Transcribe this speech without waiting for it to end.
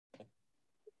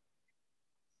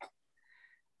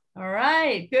All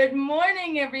right. Good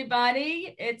morning,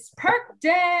 everybody. It's Perk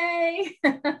Day.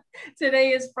 Today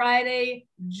is Friday,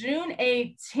 June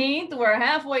 18th. We're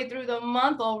halfway through the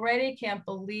month already. Can't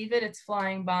believe it. It's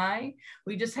flying by.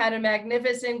 We just had a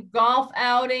magnificent golf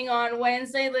outing on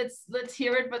Wednesday. Let's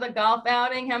hear it for the golf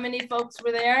outing. How many folks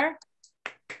were there?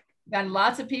 Got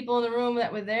lots of people in the room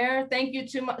that were there. Thank you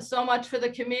so much for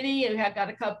the committee. We have got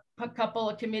a couple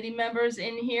of committee members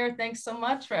in here. Thanks so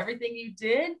much for everything you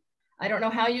did. I don't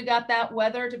know how you got that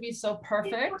weather to be so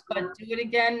perfect, but do it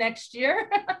again next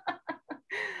year.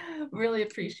 Really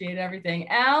appreciate everything.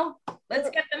 Al, let's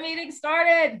get the meeting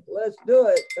started. Let's do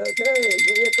it. Okay,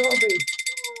 get your coffee.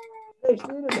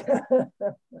 Hey,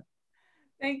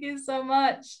 Thank you so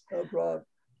much. No problem.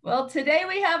 Well, today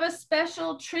we have a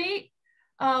special treat.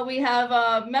 We have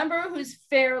a member who's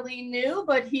fairly new,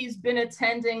 but he's been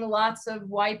attending lots of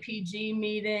YPG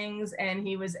meetings, and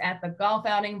he was at the golf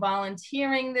outing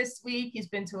volunteering this week. He's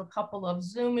been to a couple of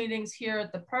Zoom meetings here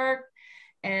at the Perk,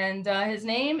 and his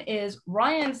name is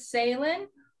Ryan Sahlin,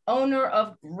 owner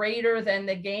of Greater Than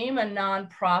the Game, a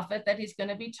nonprofit that he's going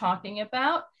to be talking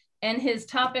about. And his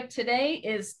topic today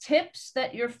is tips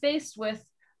that you're faced with,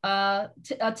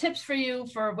 tips for you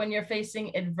for when you're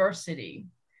facing adversity.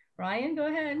 Ryan, go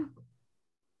ahead.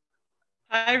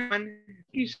 Hi, everyone. Thank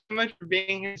you so much for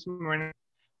being here this morning.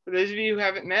 For those of you who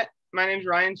haven't met, my name is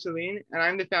Ryan Sahlin, and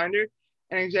I'm the founder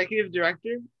and executive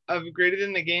director of Greater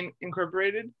Than the Game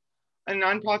Incorporated, a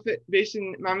nonprofit based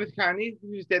in Monmouth County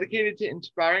who's dedicated to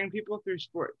inspiring people through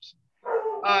sports.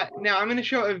 Now, I'm going to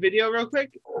show a video real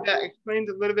quick that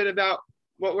explains a little bit about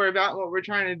what we're about and what we're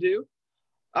trying to do.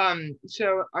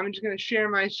 So I'm just going to share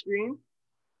my screen.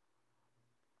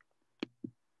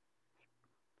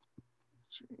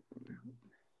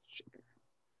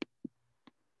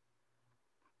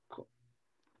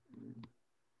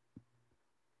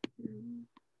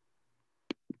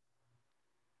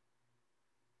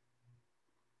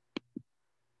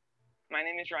 My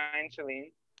name is Ryan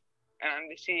Sahlin, and I'm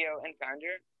the CEO and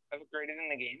founder of Greater Than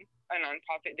the Game, a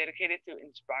nonprofit dedicated to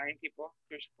inspiring people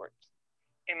through sports.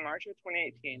 In March of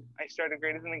 2018, I started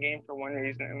Greater Than the Game for one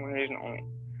reason and one reason only.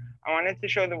 I wanted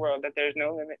to show the world that there's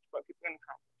no limit to what people can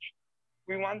accomplish.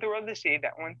 We want the world to see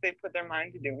that once they put their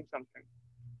mind to doing something,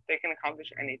 they can accomplish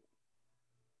anything.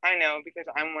 I know because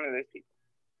I'm one of those people.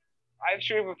 I have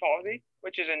cerebral palsy,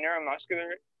 which is a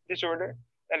neuromuscular disorder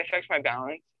that affects my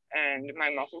balance and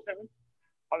my muscle tone.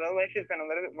 Although life has been a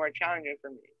little bit more challenging for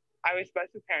me, I was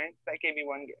blessed with parents that gave me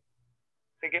one gift.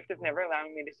 The gift of never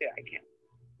allowing me to say I can't.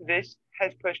 This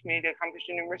has pushed me to accomplish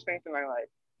numerous things in my life,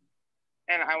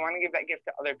 and I want to give that gift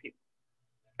to other people.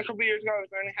 A couple of years ago, I was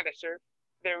learning how to surf.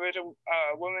 There was a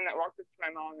woman that walked up to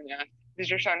my mom and asked, "Does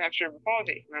your son have cerebral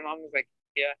palsy?" My mom was like,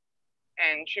 "Yeah."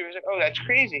 And she was like, "Oh, that's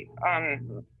crazy.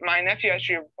 My nephew has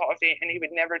cerebral palsy, and he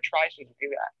would never try something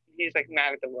like that. He's like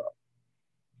mad at the world."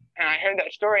 And I heard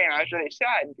that story, and I was really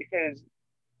sad because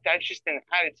that's just an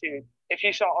attitude. If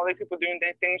he saw other people doing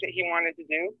the things that he wanted to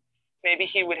do, maybe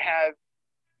he would have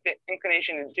the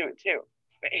inclination to do it too.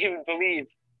 But he would believe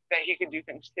that he could do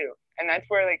things too. And that's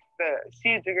where like the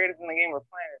seeds of Greater Than the Game were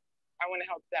planted. I want to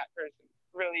help that person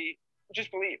really just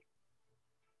believe.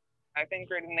 I think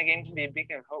Greater Than the Game can be a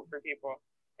beacon of hope for people.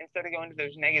 Instead of going to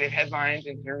those negative headlines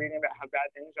and reading about how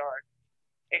bad things are,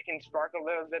 it can spark a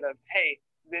little bit of, hey,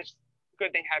 this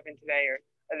good thing happened today, or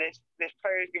this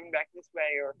player is giving back this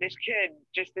way, or this kid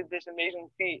just did this amazing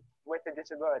feat with a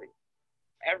disability.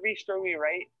 Every story we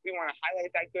write, we want to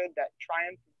highlight that good, that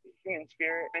triumph of the human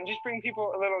spirit, and just bring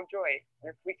people a little joy.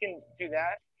 And if we can do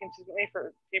that consistently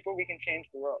for people, we can change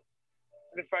the world.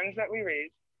 The funds that we raise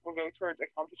will go towards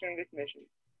accomplishing this mission.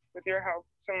 With your help,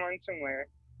 someone somewhere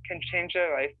can change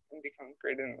their life and become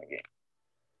greater than the game.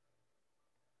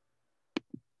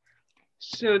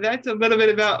 So that's a little bit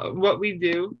about what we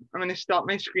do. I'm going to stop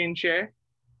my screen share.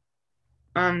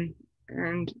 And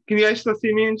can you guys still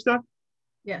see me and stuff?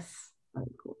 Yes. All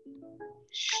right, cool.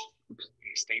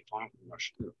 State Farm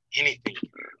commercial. Anything.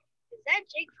 Is that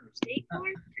Jake from State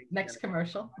Farm? Next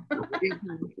commercial. There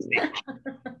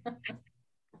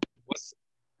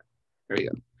we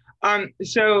go.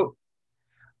 So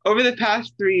over the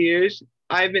past 3 years,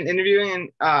 I've been interviewing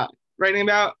and writing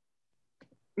about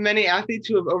many athletes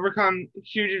who have overcome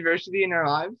huge adversity in their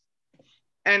lives.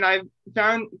 And I've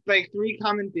found like 3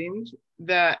 common themes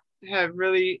that have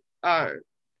really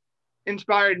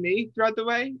inspired me throughout the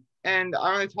way. And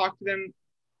I want to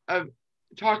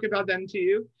talk about them to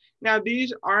you. Now,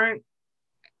 these aren't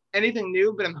anything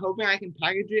new, but I'm hoping I can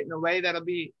package it in a way that'll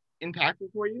be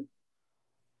impactful for you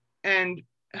and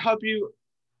help you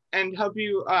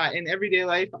in everyday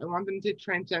life. I want them to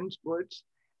transcend sports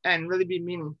and really be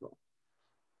meaningful.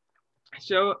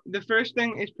 So the first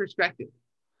thing is perspective.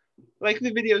 Like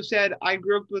the video said, I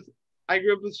grew up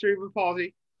with cerebral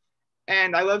palsy,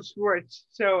 and I love sports.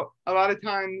 So a lot of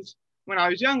times when I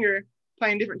was younger,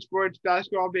 playing different sports,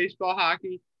 basketball, baseball,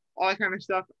 hockey, all that kind of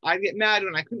stuff, I'd get mad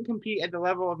when I couldn't compete at the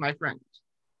level of my friends.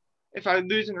 If I would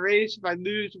lose in a race, if I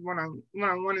lose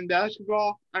one-on-one in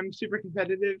basketball, I'm super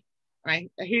competitive, and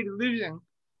I hated losing.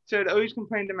 So I'd always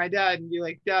complain to my dad and be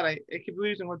like, Dad, I keep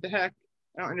losing. What the heck?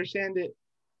 I don't understand it.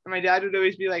 And my dad would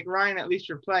always be like, Ryan, at least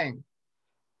you're playing.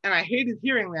 And I hated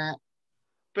hearing that,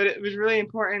 but it was really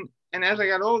important. And as I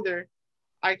got older,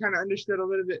 I kind of understood a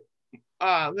little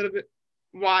bit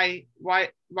why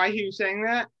he was saying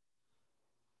that.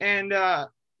 And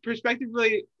perspective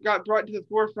really got brought to the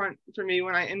forefront for me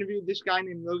when I interviewed this guy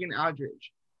named Logan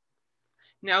Aldridge.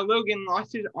 Now, Logan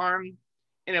lost his arm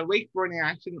in a wakeboarding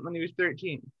accident when he was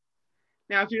 13.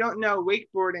 Now, if you don't know,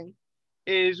 wakeboarding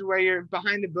is where you're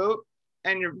behind a boat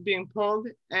and you're being pulled,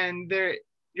 and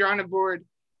you're on a board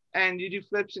and you do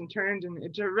flips and turns, and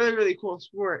it's a really, really cool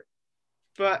sport.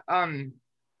 But the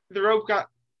rope got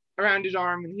around his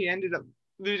arm and he ended up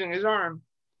losing his arm.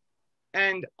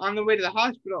 And on the way to the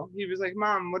hospital, he was like,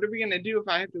 Mom, what are we going to do if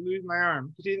I have to lose my arm?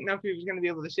 Because he didn't know if he was going to be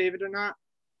able to save it or not.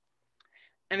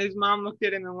 And his mom looked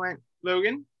at him and went,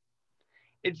 Logan,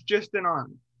 it's just an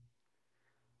arm.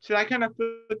 So that kind of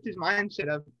flipped his mindset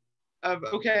of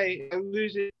okay, I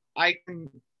lose it,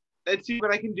 let's see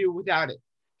what I can do without it.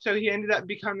 So he ended up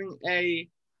becoming a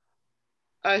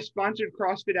sponsored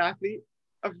CrossFit athlete,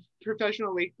 a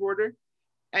professional wakeboarder,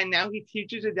 and now he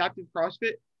teaches adaptive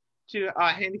CrossFit to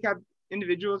handicapped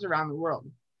individuals around the world.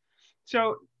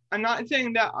 So I'm not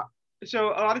saying that. So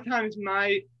a lot of times in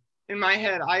my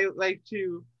head, I like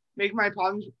to make my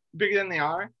problems bigger than they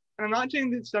are. And I'm not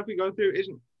saying that stuff we go through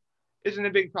isn't a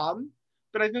big problem,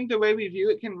 but I think the way we view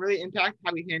it can really impact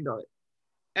how we handle it.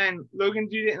 And Logan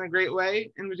viewed it in a great way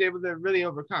and was able to really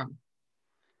overcome.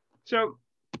 So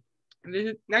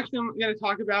the next thing I'm going to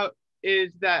talk about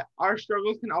is that our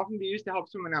struggles can often be used to help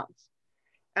someone else.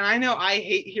 And I know I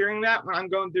hate hearing that when I'm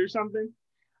going through something.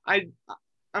 I'm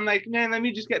like, man, let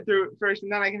me just get through it first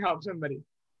and then I can help somebody.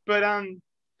 But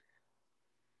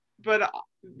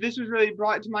this was really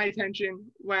brought to my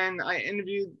attention when I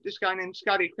interviewed this guy named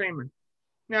Scotty Kramer.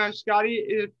 Now,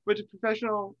 Scotty was a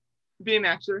professional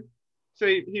BMXer. So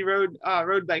he rode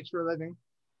bikes for a living.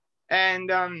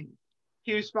 And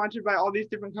he was sponsored by all these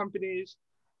different companies.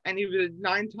 And he was a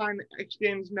 9-time X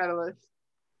Games medalist.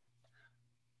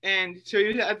 And so he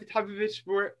was at the top of his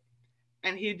sport.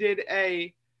 And he did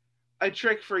a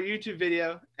trick for a YouTube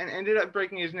video and ended up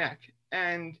breaking his neck.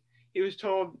 And he was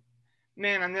told,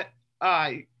 man,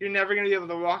 you're never going to be able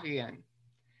to walk again.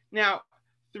 Now,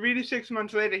 3 to 6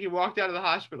 months later, he walked out of the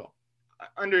hospital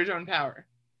under his own power.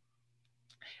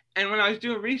 And when I was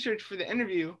doing research for the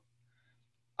interview,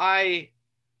 I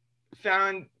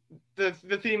found the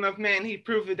theme of, man, he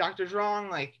proved the doctors wrong.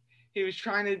 Like, he was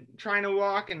trying to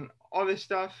walk and all this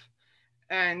stuff.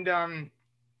 And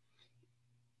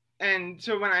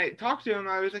so when I talked to him,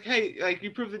 I was like, hey, like,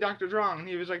 you proved the doctors wrong. And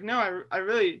he was like, no, I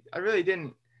really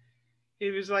didn't.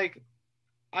 He was like,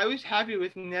 I was happy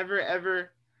with never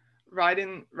ever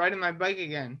riding my bike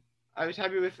again. I was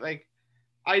happy with, like,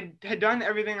 I had done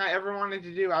everything I ever wanted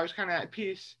to do. I was kind of at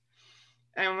peace.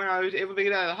 And when I was able to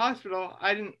get out of the hospital,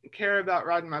 I didn't care about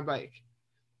riding my bike.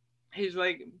 He's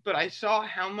like, but I saw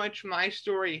how much my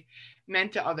story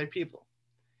meant to other people.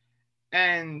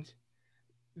 And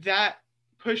that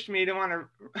pushed me to want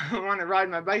to ride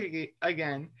my bike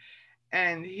again.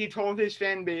 And he told his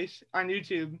fan base on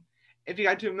YouTube, if he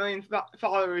got to 1 million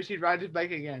followers, he'd ride his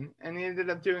bike again. And he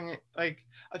ended up doing it like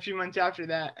a few months after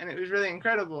that. And it was really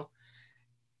incredible.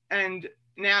 And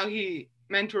now he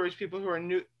mentors people who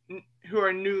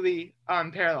are newly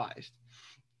paralyzed.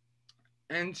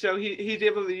 And so he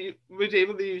was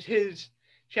able to use his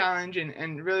challenge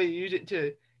and really use it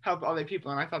to help other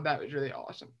people. And I thought that was really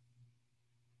awesome.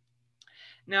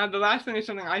 Now, the last thing is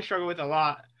something I struggle with a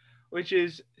lot, which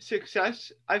is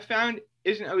success, I found,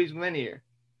 isn't always linear.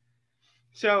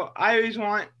 So I always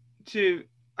I'm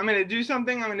going to do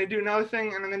something, I'm going to do another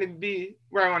thing, and I'm going to be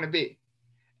where I want to be.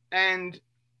 And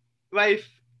life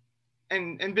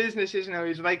and business isn't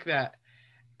always like that.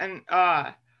 And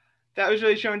that was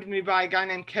really shown to me by a guy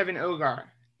named Kevin Ogar.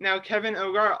 Now, Kevin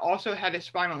Ogar also had a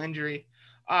spinal injury.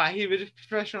 He was a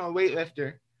professional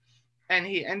weightlifter, and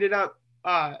he ended up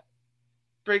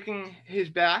breaking his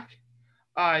back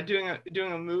doing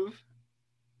a move.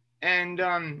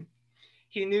 And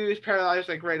he knew he was paralyzed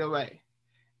like right away.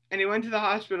 And he went to the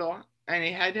hospital, and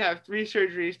he had to have 3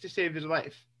 surgeries to save his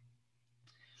life.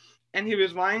 And he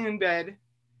was lying in bed,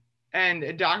 and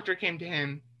a doctor came to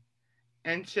him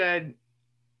and said,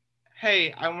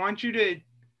 hey, I want you to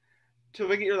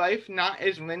look at your life not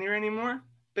as linear anymore,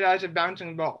 but as a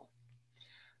bouncing ball.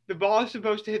 The ball is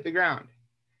supposed to hit the ground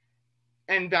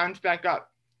and bounce back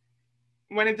up.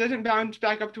 When it doesn't bounce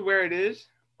back up to where it is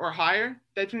or higher,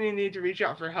 that's when you need to reach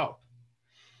out for help.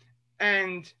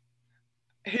 And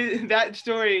that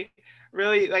story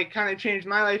really like kind of changed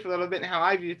my life a little bit and how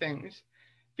I view things,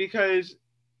 because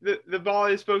the ball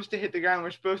is supposed to hit the ground.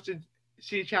 We're supposed to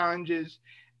see challenges,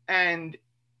 and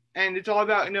it's all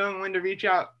about knowing when to reach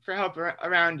out for help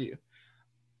around you.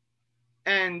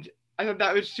 And I thought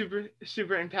that was super,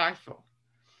 super impactful.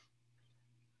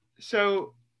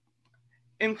 So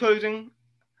in closing,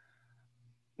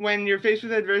 when you're faced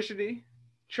with adversity,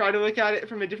 try to look at it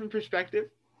from a different perspective.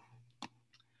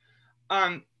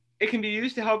 It can be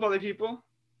used to help other people.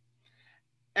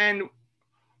 And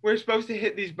we're supposed to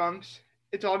hit these bumps.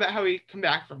 It's all about how we come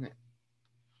back from it.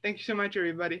 Thank you so much,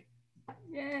 everybody.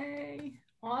 Yay.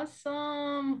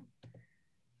 Awesome.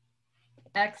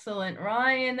 Excellent.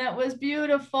 Ryan, that was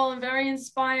beautiful and very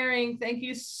inspiring. Thank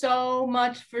you so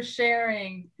much for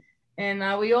sharing.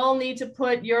 And we all need to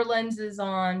put your lenses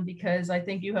on, because I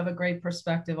think you have a great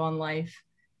perspective on life.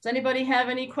 Does anybody have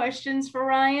any questions for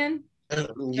Ryan?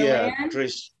 Yeah,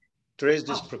 Terese, this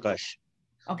is Prakash.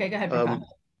 Okay, go ahead, Prakash.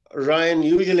 Ryan,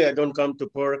 usually I don't come to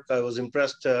Perk. I was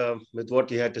impressed with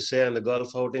what you had to say on the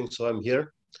golf outing, so I'm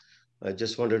here. I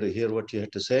just wanted to hear what you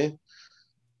had to say.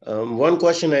 One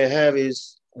question I have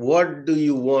is, what do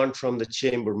you want from the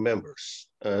chamber members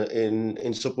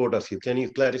in support of you? Can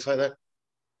you clarify that?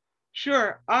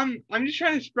 Sure. I'm just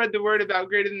trying to spread the word about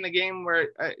Greater Than the Game. We're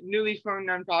a newly formed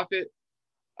nonprofit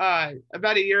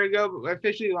about a year ago, but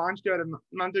officially launched about a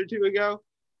month or two ago.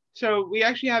 So we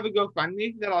actually have a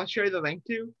GoFundMe that I'll share the link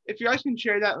to. If you guys can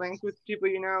share that link with people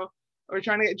you know, we're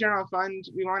trying to get general funds.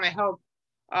 We want to help.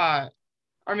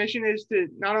 Our mission is to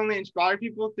not only inspire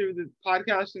people through the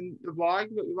podcast and the blog,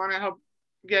 but we want to help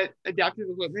get adaptive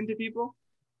equipment to people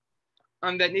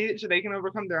that need it so they can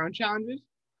overcome their own challenges.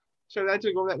 So that's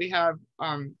a goal that we have.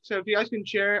 So if you guys can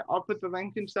share, I'll put the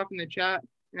link and stuff in the chat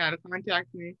and how to contact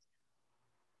me.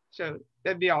 So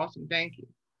that'd be awesome. Thank you.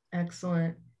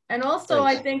 Excellent. And also,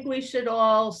 I think we should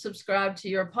all subscribe to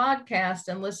your podcast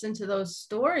and listen to those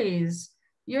stories.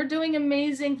 You're doing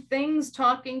amazing things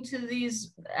talking to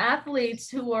these athletes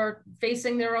who are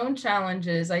facing their own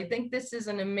challenges. I think this is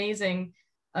an amazing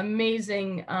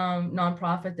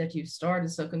nonprofit that you've started.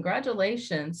 So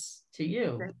congratulations to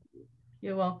you.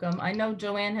 You're welcome. I know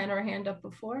Joanne had her hand up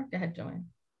before. Go ahead, Joanne.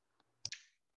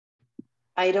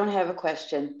 I don't have a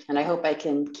question, and I hope I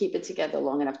can keep it together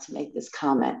long enough to make this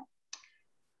comment.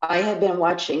 I have been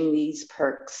watching these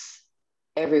perks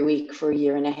every week for a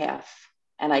year and a half,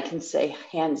 and I can say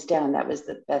hands down that was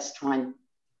the best one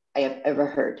I have ever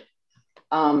heard.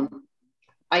 I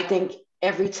think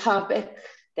every topic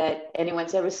that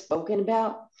anyone's ever spoken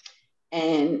about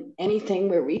and anything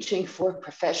we're reaching for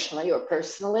professionally or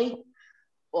personally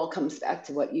all comes back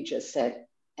to what you just said.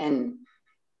 And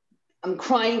I'm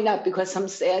crying not because I'm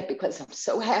sad, because I'm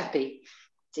so happy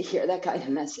to hear that kind of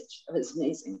message. It was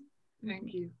amazing.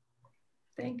 Thank you.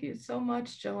 Thank you so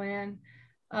much, Joanne.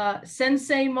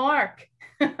 Sensei Mark.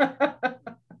 Ryan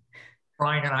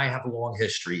and I have a long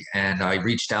history, and I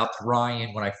reached out to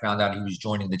Ryan when I found out he was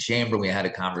joining the chamber. We had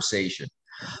a conversation.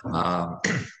 I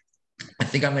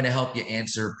think I'm going to help you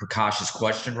answer Prakash's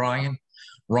question, Ryan.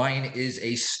 Ryan is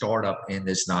a startup in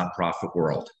this nonprofit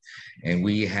world, and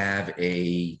we have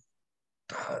 20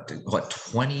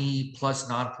 plus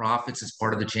nonprofits as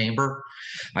part of the chamber.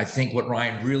 I think what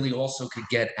Ryan really also could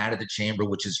get out of the chamber,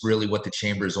 which is really what the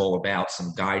chamber is all about,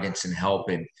 some guidance and help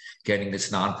in getting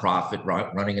this nonprofit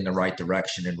running in the right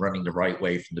direction and running the right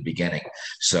way from the beginning.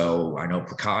 So I know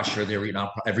Prakash,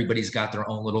 everybody's got their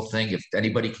own little thing. If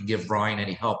anybody can give Ryan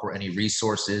any help or any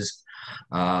resources,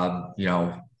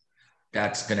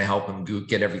 that's going to help him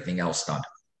get everything else done.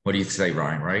 What do you say,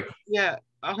 Ryan, right? Yeah,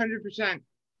 100%.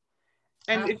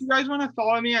 And if you guys want to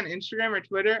follow me on Instagram or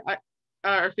Twitter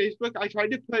or Facebook, I tried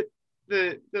to put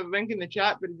the link in the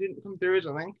chat, but it didn't come through as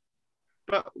a link.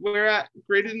 But we're at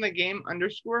Greater Than the Game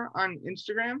 _ on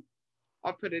Instagram.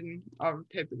 I'll put it in. I'll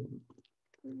type it in.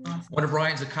 One of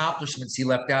Ryan's accomplishments he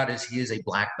left out is he is a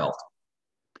black belt.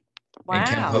 Wow. In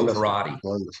Kempo karate.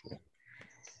 Wonderful.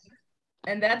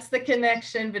 And that's the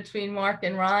connection between Mark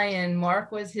and Ryan.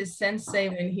 Mark was his sensei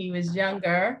when he was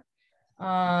younger.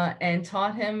 And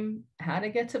taught him how to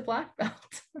get to black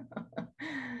belt.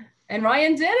 And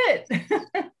Ryan did it.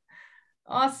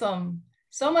 Awesome.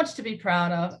 So much to be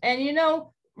proud of. And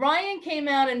Ryan came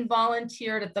out and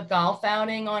volunteered at the golf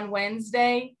outing on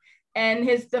Wednesday. And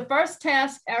the first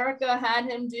task Erika had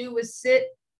him do was sit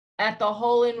at the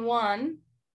hole-in-one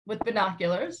with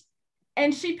binoculars,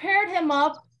 and she paired him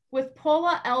up with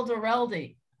Paula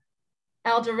Aldarelli,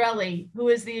 who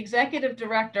is the executive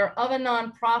director of a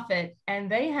nonprofit, and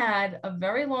they had a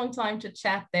very long time to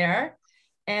chat there.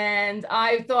 And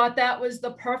I thought that was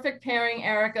the perfect pairing,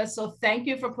 Erika. So thank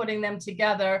you for putting them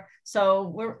together. So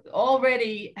we're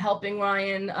already helping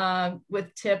Ryan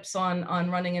with tips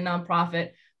on running a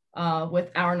nonprofit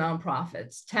with our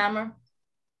nonprofits. Tamer?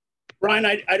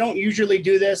 Ryan, I don't usually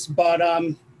do this, but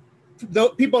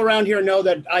people around here know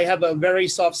that I have a very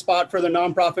soft spot for the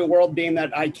nonprofit world, being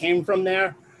that I came from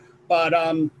there. But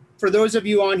for those of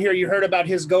you on here, you heard about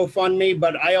his GoFundMe,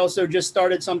 but I also just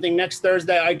started something next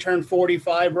Thursday. I turned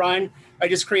 45, Ryan. I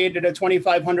just created a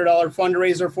 $2,500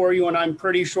 fundraiser for you, and I'm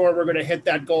pretty sure we're going to hit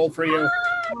that goal for you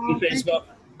on Facebook.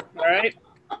 All right?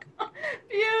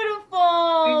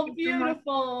 Beautiful,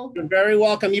 beautiful. You're very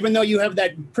welcome, even though you have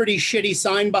that pretty shitty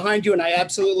sign behind you, and I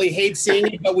absolutely hate seeing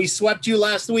it, but we swept you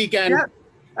last weekend. Yeah,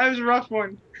 that was a rough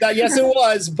one. Yes, it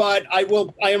was, but I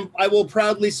will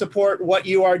proudly support what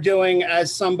you are doing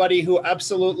as somebody who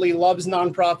absolutely loves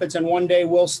nonprofits and one day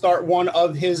will start one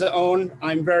of his own.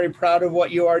 I'm very proud of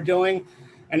what you are doing,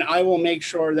 and I will make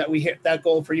sure that we hit that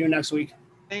goal for you next week.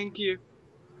 Thank you.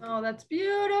 Oh, that's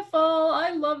beautiful.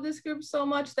 I love this group so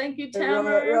much. Thank you,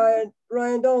 Tamer.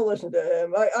 Ryan, don't listen to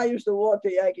him. I used to walk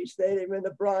to Yankee Stadium in the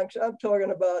Bronx. I'm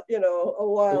talking about, a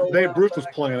while. Babe Ruth was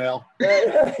playing, Al.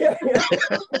 Yeah.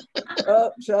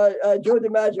 Joe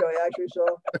DiMaggio, actually.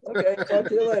 So, okay, talk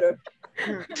to you later.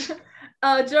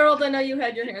 Gerald, I know you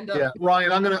had your hand up. Yeah,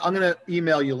 Ryan, I'm gonna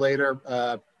email you later.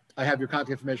 I have your contact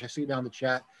information. I see it down in the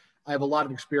chat. I have a lot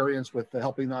of experience with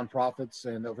helping nonprofits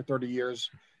and over 30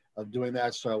 years of doing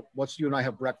that. So once you and I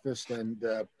have breakfast, and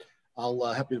I'll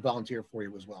happy to volunteer for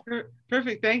you as well.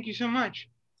 Perfect. Thank you so much.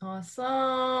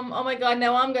 Awesome. Oh my God,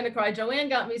 now I'm going to cry. Joanne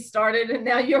got me started, and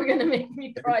now you're going to make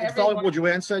me cry. Following what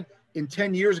Joanne said, in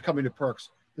 10 years of coming to Perks,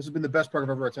 this has been the best Perk I've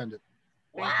ever attended.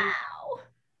 Wow.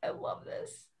 I love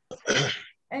this.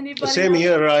 Anybody Same else?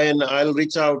 here, Ryan. I'll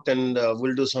reach out and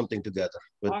we'll do something together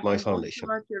with my foundation.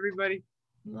 Thank you so much, everybody.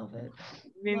 Love it.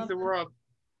 It means the world.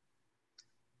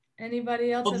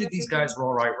 Anybody else? Hopefully these guys are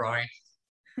all right, Ryan.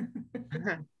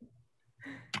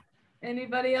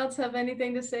 Anybody else have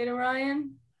anything to say to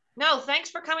Ryan? No, thanks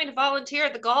for coming to volunteer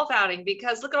at the golf outing,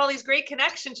 because look at all these great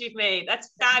connections you've made. That's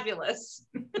fabulous.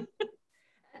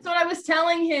 That's what I was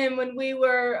telling him when we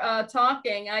were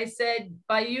talking. I said,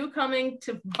 by you coming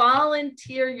to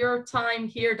volunteer your time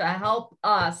here to help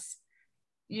us,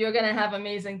 you're going to have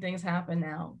amazing things happen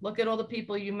now. Look at all the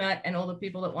people you met and all the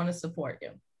people that want to support you.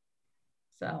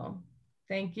 So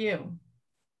thank you.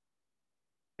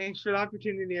 Thanks for the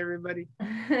opportunity, everybody.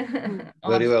 Awesome.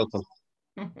 Very welcome.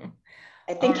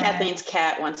 I think Kathleen's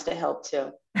cat wants to help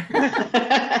too.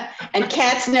 And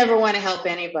cats never want to help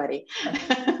anybody.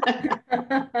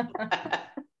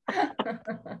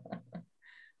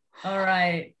 All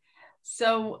right.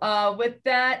 So with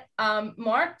that,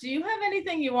 Mark, do you have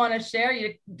anything you want to share?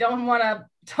 You don't want to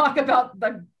talk about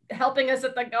the helping us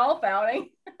at the golf outing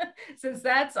since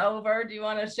that's over. Do you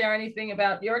want to share anything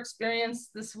about your experience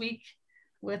this week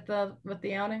with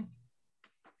the outing?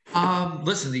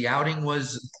 Listen, the outing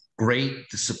was great.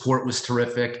 The support was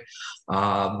terrific.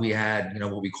 We had,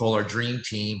 what we call our dream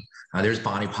team. There's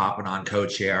Bonnie popping on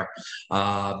co-chair.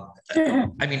 I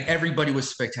mean, everybody was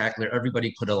spectacular.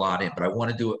 Everybody put a lot in, but I want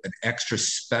to do an extra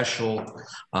special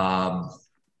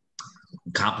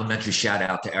complimentary shout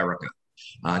out to Erika.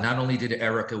 Not only did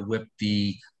Erika whip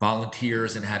the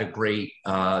volunteers and had a great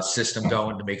system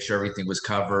going to make sure everything was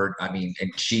covered. I mean,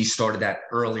 and she started that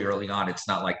early on. It's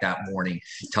not like that morning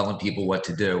telling people what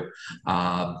to do.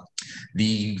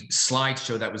 The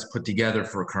slideshow that was put together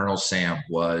for Colonel Sam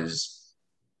was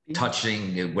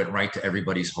touching. It went right to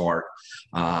everybody's heart.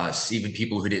 Even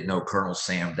people who didn't know Colonel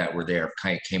Sam that were there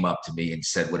kind of came up to me and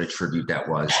said what a tribute that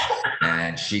was.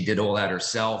 And she did all that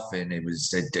herself. And it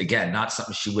was, again, not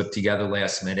something she whipped together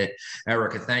last minute.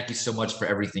 Erika, thank you so much for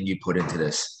everything you put into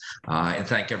this. And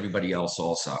thank everybody else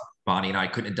also. Bonnie and I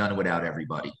couldn't have done it without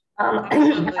everybody.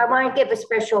 I want to give a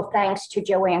special thanks to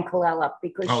Joanne Colella,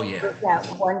 because she did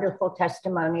that wonderful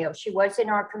testimonial. She was in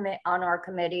our on our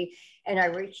committee, and I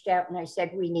reached out and I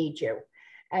said, we need you.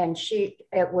 And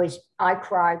I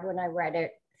cried when I read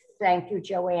it. Thank you,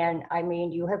 Joanne. I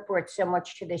mean, you have brought so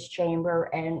much to this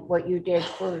chamber, and what you did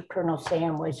for Colonel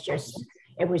Sam was just,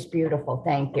 it was beautiful.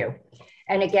 Thank you.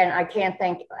 And again, I can't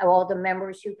thank all the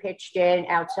members who pitched in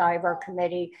outside of our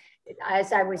committee.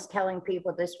 As I was telling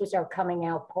people, this was our coming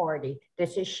out party.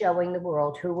 This is showing the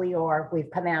world who we are.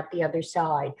 We've come out the other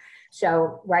side.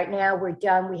 So right now we're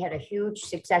done. We had a huge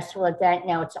successful event.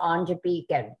 Now it's on to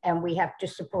Beacon, and we have to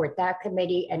support that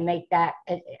committee and make that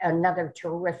another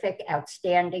terrific,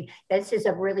 outstanding. This is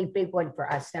a really big one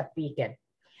for us at Beacon.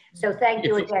 So thank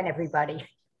you again, everybody.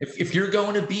 If you're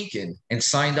going to Beacon and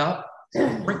signed up,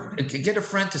 get a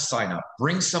friend to sign up.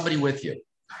 Bring somebody with you.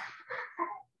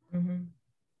 Mm-hmm.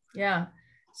 Yeah.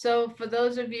 So for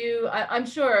those of you, I'm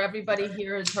sure everybody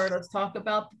here has heard us talk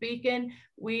about the Beacon.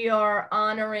 We are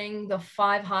honoring the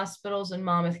 5 hospitals in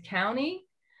Monmouth County.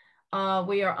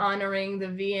 We are honoring the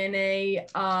VNA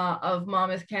of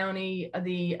Monmouth County,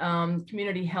 the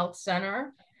Community Health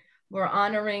Center. We're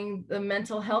honoring the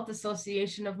Mental Health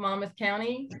Association of Monmouth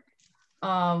County.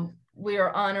 We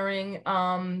are honoring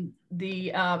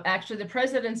actually the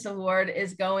President's Award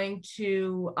is going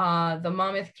to the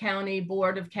Monmouth County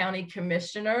Board of County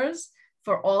Commissioners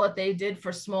for all that they did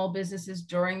for small businesses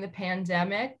during the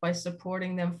pandemic by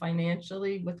supporting them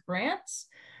financially with grants.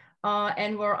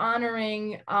 And we're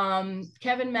honoring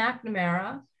Kevin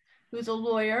McNamara, who's a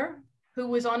lawyer who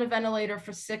was on a ventilator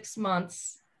for 6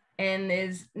 months and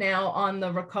is now on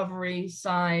the recovery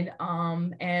side.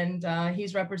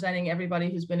 He's representing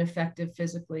everybody who's been affected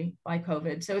physically by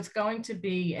COVID. So it's going to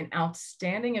be an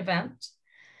outstanding event.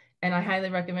 And I highly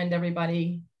recommend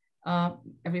everybody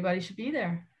should be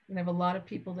there. We have a lot of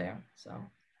people there. So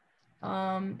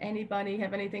anybody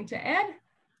have anything to add?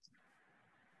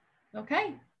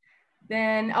 Okay.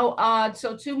 Then,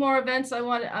 so 2 more events I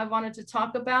wanted to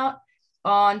talk about.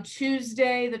 On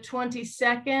Tuesday, the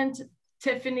 22nd,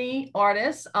 Tiffany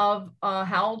Artis of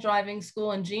Howell Driving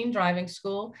School and Jean Driving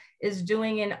School is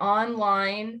doing an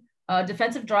online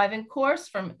defensive driving course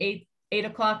from 8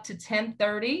 o'clock to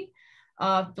 10:30.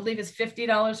 I believe it's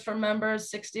 $50 for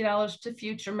members, $60 to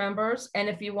future members. And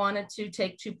if you wanted to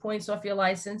take 2 points off your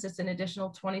license, it's an additional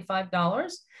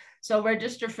 $25. So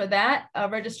register for that.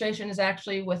 Registration is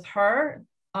actually with her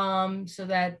so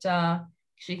that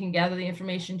she can gather the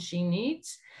information she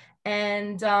needs.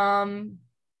 And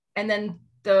then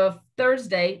the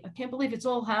Thursday, I can't believe it's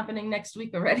all happening next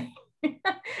week already.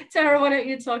 Tara, why don't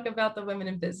you talk about the women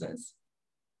in business?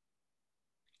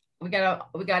 We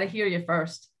gotta hear you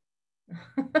first.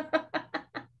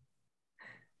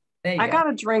 I got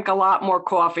to drink a lot more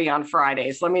coffee on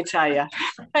Fridays, let me tell you.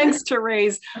 Thanks,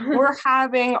 Terese. We're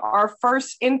having our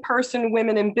first in-person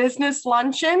Women in Business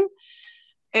luncheon.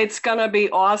 It's going to be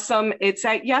awesome. It's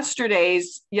at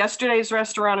yesterday's. Yesterday's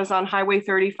restaurant is on Highway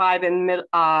 35 in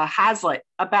Hazlitt,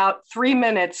 about 3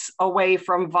 minutes away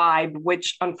from Vibe,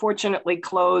 which unfortunately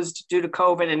closed due to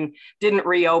COVID and didn't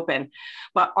reopen.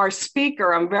 But our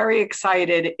speaker, I'm very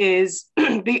excited, is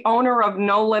the owner of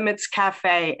No Limits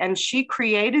Cafe. And she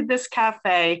created this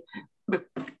cafe,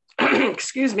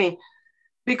 excuse me,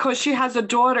 because she has a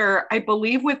daughter, I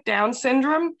believe, with Down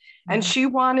syndrome. And she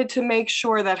wanted to make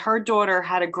sure that her daughter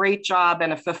had a great job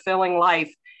and a fulfilling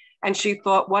life. And she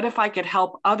thought, what if I could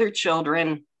help other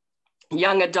children,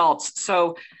 young adults?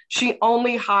 So she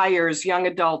only hires young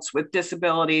adults with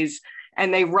disabilities,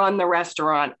 and they run the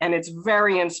restaurant. And it's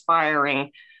very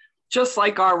inspiring. Just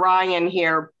like our Ryan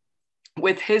here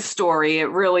with his story, it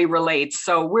really relates.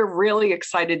 So we're really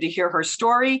excited to hear her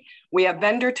story. We have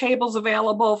vendor tables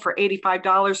available for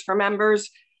 $85 for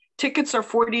members. Tickets are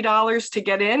 $40 to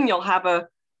get in. You'll have a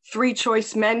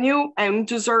 3-choice menu, and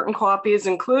dessert and coffee is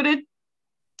included.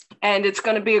 And it's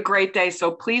going to be a great day. So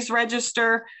please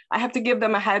register. I have to give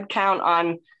them a head count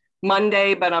on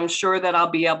Monday, but I'm sure that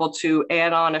I'll be able to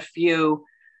add on a few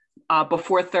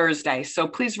before Thursday. So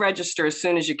please register as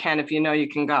soon as you can if you know you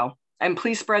can go. And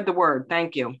please spread the word.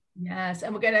 Thank you. Yes.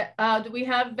 And we're going to, do we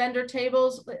have vendor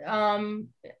tables? How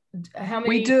many?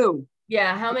 We do.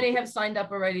 Yeah. How many have signed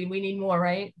up already? We need more,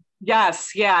 right?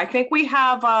 Yes. Yeah. I think we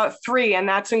have 3, and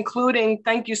that's including,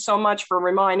 thank you so much for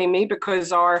reminding me,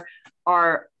 because our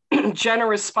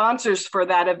generous sponsors for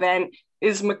that event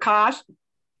is Prakash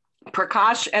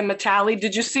and Matali.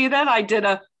 Did you see that? I did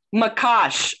a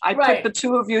Makash. I put the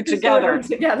 2 of you together.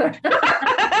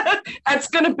 That's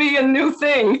going to be a new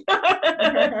thing.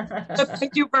 So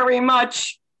thank you very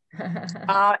much.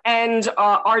 And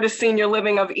Artist Senior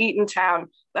Living of Eatontown.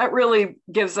 That really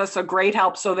gives us a great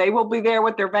help. So they will be there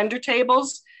with their vendor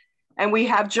tables. And we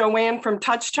have Joanne from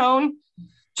Touchtone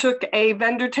took a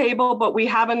vendor table, but we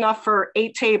have enough for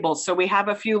 8 tables. So we have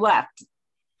a few left.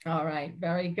 All right.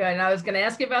 Very good. And I was going to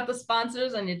ask you about the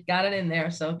sponsors, and you got it in there.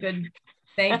 So good.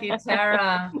 Thank you,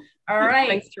 Tara. All right.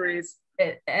 Thanks, Terese.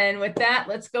 And with that,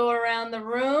 let's go around the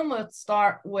room. Let's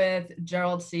start with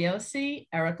Gerald Cioci,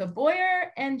 Erika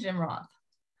Beyer, and Jim Rothe.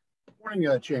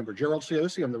 Morning, Chamber. Gerald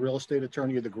Cioci. I'm the real estate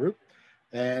attorney of the group.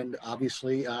 And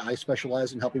obviously, I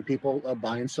specialize in helping people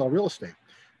buy and sell real estate.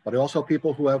 But I also help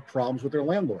people who have problems with their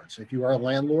landlords. If you are a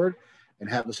landlord and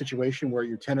have a situation where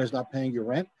your tenant is not paying your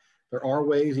rent, there are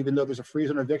ways, even though there's a freeze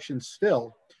on eviction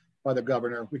still by the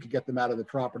governor, we could get them out of the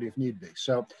property if need be.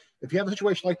 So if you have a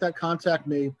situation like that, contact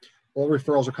me. All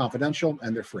referrals are confidential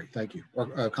and they're free. Thank you.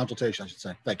 Or consultation, I should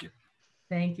say. Thank you.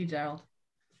 Thank you, Gerald.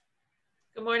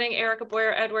 Good morning, Erika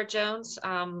Beyer, Edward Jones.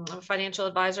 I'm a financial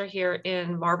advisor here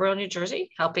in Marlboro, New Jersey,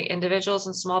 helping individuals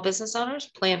and small business owners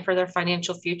plan for their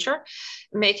financial future,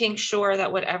 making sure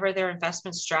that whatever their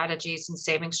investment strategies and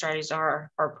saving strategies are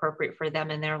appropriate for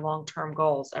them and their long-term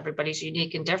goals. Everybody's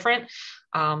unique and different.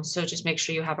 So just make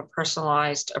sure you have a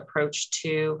personalized approach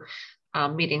to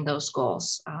meeting those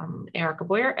goals. Erika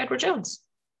Beyer, Edward Jones.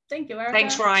 Thank you, Erika.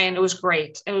 Thanks, Ryan. It was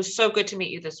great. It was so good to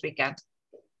meet you this weekend.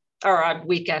 Or on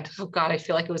weekend. Oh God, I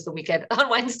feel like it was the weekend on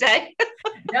Wednesday.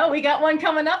 No, we got one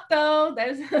coming up though.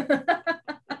 There's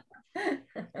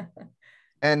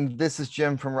And this is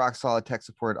Jim from Rock Solid Tech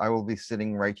Support. I will be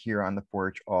sitting right here on the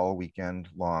porch all weekend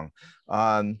long.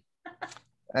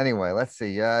 Anyway, let's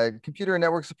see. Computer and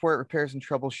network support, repairs and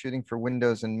troubleshooting for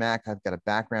Windows and Mac. I've got a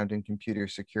background in computer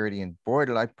security, and boy,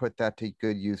 did I put that to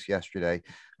good use yesterday.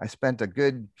 I spent a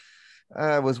good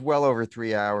it was well over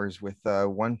 3 hours with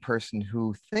one person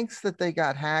who thinks that they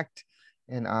got hacked.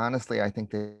 And honestly, I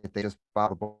think that they just bought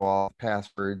the ball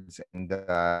passwords and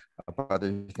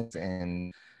other things.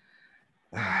 And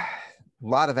a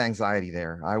lot of anxiety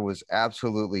there. I was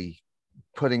absolutely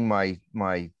putting my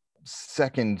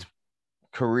second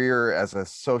career as a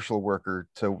social worker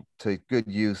to good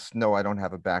use. No, I don't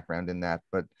have a background in that,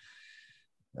 but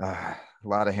a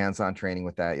lot of hands-on training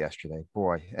with that yesterday.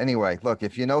 Boy. Anyway, look,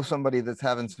 if you know somebody that's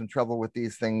having some trouble with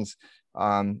these things,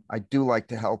 I do like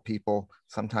to help people.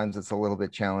 Sometimes it's a little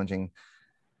bit challenging.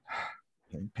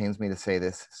 It pains me to say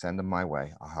this. Send them my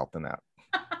way. I'll help them out.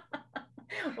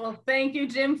 Well, thank you,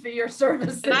 Jim, for your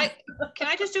services. Can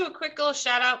I just do a quick little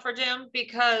shout out for Jim,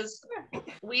 because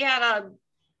we had a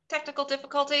technical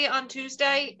difficulty on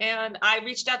Tuesday, and I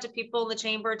reached out to people in the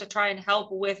chamber to try and help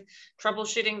with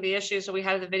troubleshooting the issues that we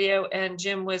had in the video, and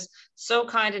Jim was so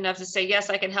kind enough to say, yes,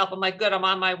 I can help. I'm like, good, I'm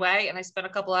on my way. And I spent a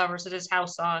couple hours at his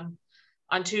house on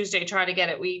Tuesday trying to get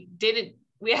it.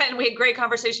 We had great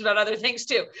conversation about other things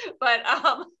too, but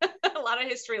a lot of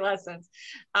history lessons.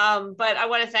 But I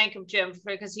want to thank him, Jim,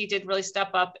 because he did really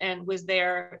step up and was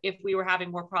there if we were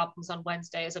having more problems on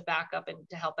Wednesday as a backup and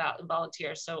to help out and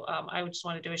volunteer. So I just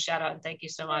want to do a shout out and thank you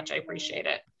so much. I appreciate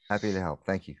it. Happy to help.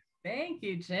 Thank you. Thank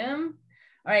you, Jim.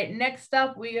 All right, next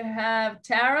up we have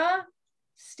Tara,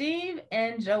 Steve,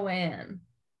 and Joanne.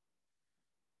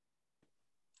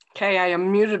 Okay, I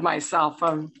unmuted myself.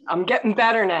 I'm getting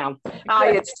better now.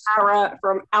 Hi, it's Tara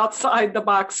from Outside the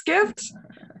Box Gifts.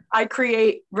 I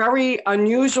create very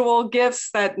unusual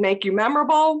gifts that make you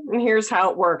memorable. And here's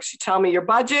how it works. You tell me your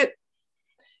budget.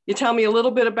 You tell me a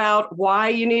little bit about why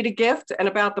you need a gift and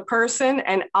about the person,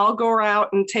 and I'll go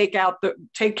out and take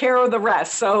care of the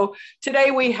rest. So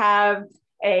today we have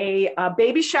a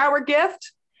baby shower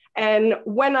gift. And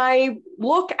when I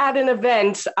look at an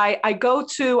event, I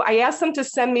ask them to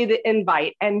send me the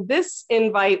invite. And this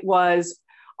invite was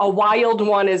a wild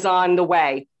one is on the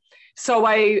way. So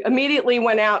I immediately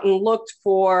went out and looked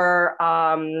for,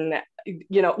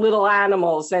 little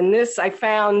animals. And this, I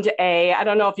found I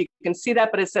don't know if you can see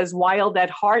that, but it says Wild at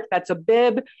Heart. That's a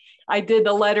bib. I did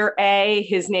the letter A.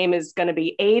 His name is going to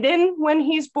be Aiden when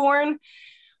he's born.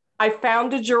 I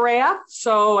found a giraffe,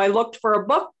 so I looked for a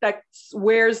book that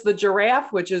wears the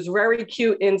giraffe, which is very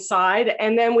cute inside.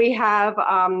 And then we have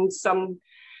some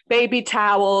baby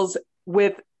towels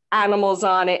with animals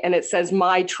on it, and it says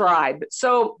My Tribe.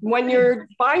 So when you're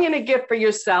buying a gift for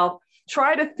yourself,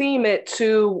 try to theme it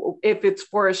to, if it's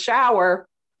for a shower,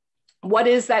 what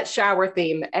is that shower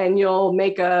theme? And you'll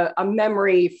make a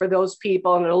memory for those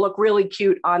people, and it'll look really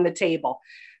cute on the table.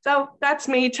 So that's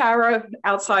me, Tara,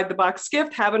 Outside the Box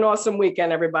Gift. Have an awesome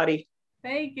weekend, everybody.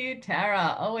 Thank you,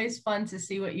 Tara. Always fun to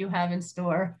see what you have in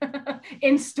store,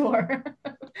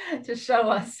 to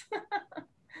show us.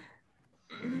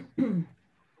 Good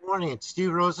morning, it's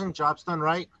Steve Rosen, Jobs Done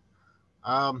Right.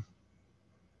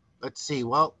 Let's see,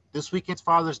 well, this weekend's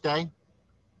Father's Day.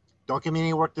 Don't give me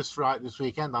any work this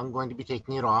weekend. I'm going to be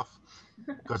taking it off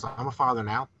because I'm a father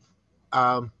now.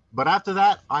 But after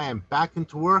that, I am back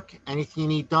into work. Anything you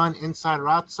need done inside or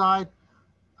outside,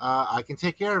 I can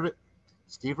take care of it.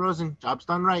 Steve Rosen, Jobs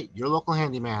Done Right, your local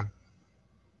handyman.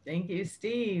 Thank you,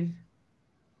 Steve.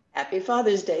 Happy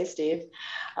Father's Day, Steve.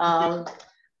 I'm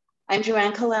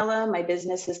Joanne Colella. My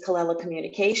business is Colella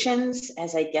Communications.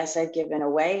 As I guess I've given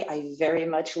away, I very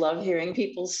much love hearing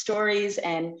people's stories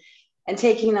and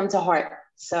taking them to heart.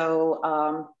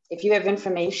 So if you have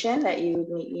information that you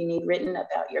need written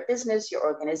about your business, your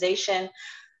organization,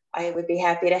 I would be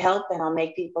happy to help, and I'll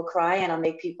make people cry, and I'll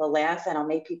make people laugh, and I'll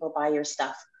make people buy your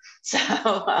stuff.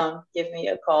 So give me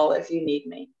a call if you need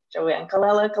me. Joanne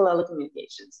Colella, Colella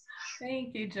Communications.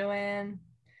 Thank you, Joanne.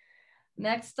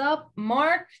 Next up,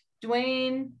 Mark,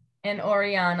 Duane, and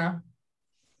Oriana.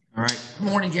 All right. Good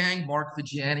morning, gang. Mark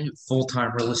Viggiani,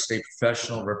 full-time real estate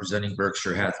professional representing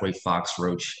Berkshire, Hathaway, Fox,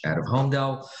 Roach out of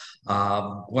Homedale.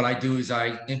 What I do is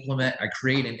I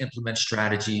create and implement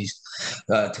strategies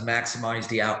to maximize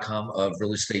the outcome of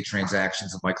real estate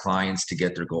transactions of my clients to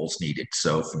get their goals needed.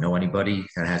 So if you know anybody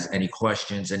that has any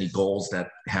questions, any goals that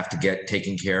have to get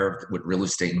taken care of with real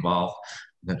estate involved,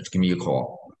 then just give me a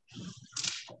call.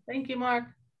 Thank you, Mark.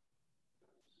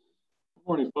 Good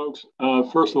morning, folks.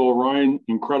 First of all, Ryan,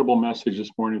 incredible message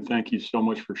this morning. Thank you so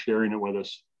much for sharing it with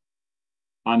us.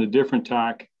 On a different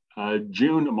tack,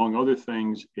 June, among other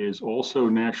things, is also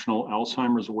National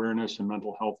Alzheimer's Awareness and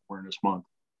Mental Health Awareness Month.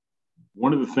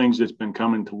 One of the things that's been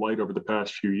coming to light over the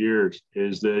past few years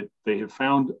is that they have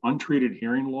found untreated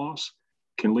hearing loss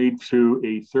can lead to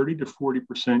a 30 to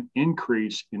 40%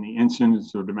 increase in the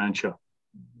incidence of dementia.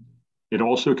 It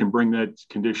also can bring that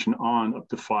condition on up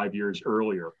to 5 years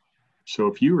earlier. So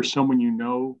if you or someone you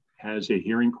know has a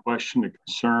hearing question, a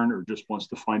concern, or just wants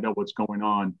to find out what's going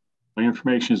on, my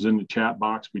information is in the chat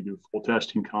box. We do full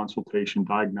testing, consultation,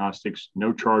 diagnostics,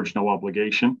 no charge, no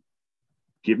obligation.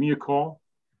 Give me a call.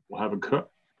 We'll have a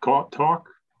talk,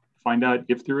 find out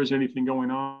if there is anything going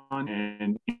on,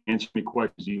 and answer any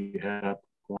questions you have.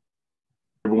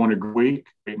 Everyone, a great week,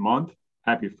 great month.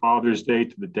 Happy Father's Day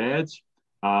to the dads.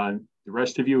 The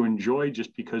rest of you enjoy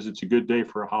just because it's a good day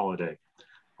for a holiday.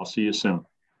 I'll see you soon.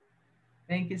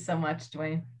 Thank you so much,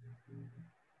 Duane.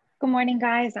 Good morning,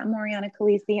 guys. I'm Oriana,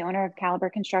 Calise, owner of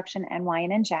Caliber Construction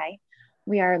NY&J.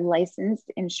 We are a licensed,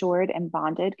 insured, and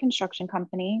bonded construction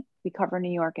company. We cover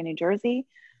New York and New Jersey.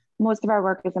 Most of our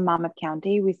work is in Monmouth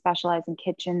County. We specialize in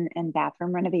kitchen and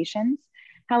bathroom renovations.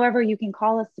 However, you can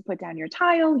call us to put down your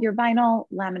tile, your vinyl,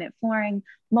 laminate flooring,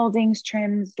 moldings,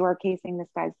 trims, door casing. The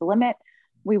sky's the limit.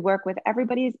 We work with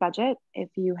everybody's budget. If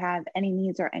you have any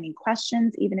needs or any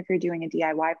questions, even if you're doing a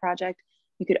DIY project,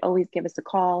 you could always give us a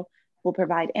call. We'll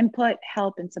provide input,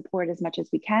 help, and support as much as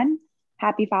we can.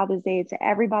 Happy Father's Day to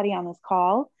everybody on this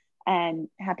call, and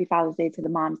happy Father's Day to the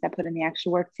moms that put in the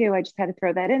extra work too. I just had to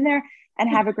throw that in there, and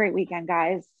have a great weekend,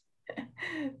 guys.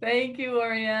 Thank you,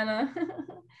 Oriana.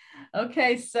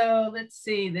 Okay, so let's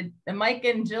see, the Mike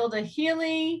and Gilda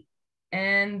Healy,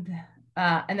 and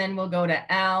then we'll go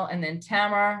to Al, and then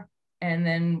Tamara, and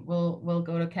then we'll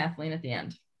go to Kathleen at the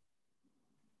end.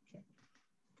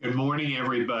 Good morning,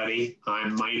 everybody.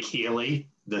 I'm Mike Healy.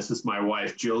 This is my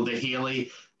wife, Gilda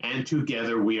Healy, and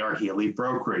together we are Healy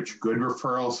Brokerage. Good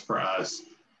referrals for us.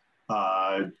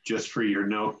 Just for your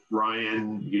note,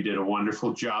 Ryan, you did a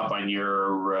wonderful job on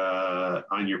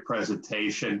your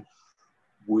presentation.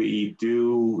 We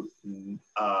do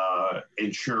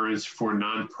insurance for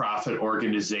nonprofit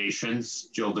organizations.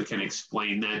 Gilda can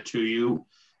explain that to you,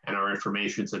 and our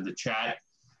information's in the chat.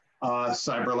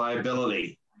 Cyber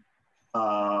liability,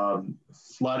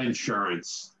 flood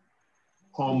insurance,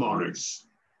 homeowners.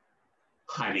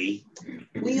 Honey.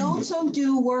 We also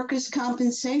do workers'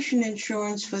 compensation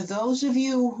insurance for those of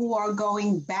you who are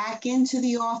going back into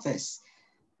the office.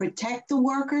 Protect the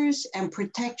workers and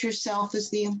protect yourself as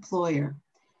the employer.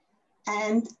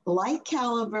 And like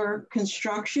Caliber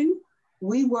Construction,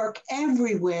 we work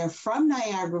everywhere from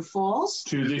Niagara Falls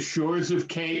to the shores of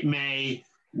Cape May.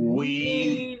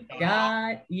 We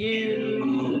got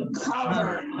you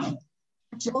covered.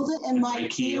 Gilda and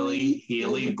Mike Healy,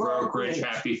 Healy Brokerage.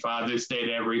 Happy Father's Day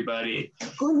to everybody.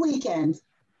 Good weekend.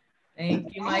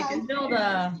 Thank you, Mike and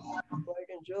Gilda. Mike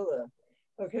and Gilda.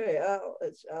 Okay, Al,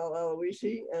 it's Al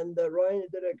Aloisi, and Ryan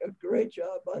did a great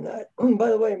job on that. By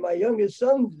the way, my youngest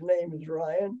son's name is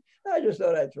Ryan. I just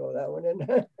thought I'd throw that one in.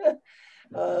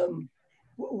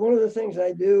 One of the things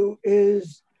I do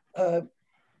is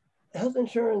health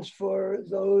insurance for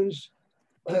those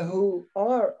who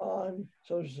are on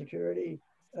Social Security,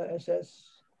 SSI,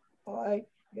 I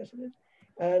guess it is.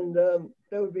 And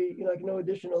that would be like no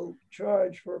additional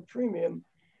charge for a premium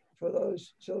for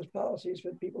those policies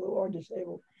for people who are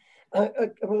disabled.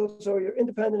 So you're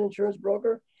independent insurance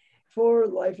broker for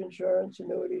life insurance,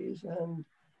 annuities, and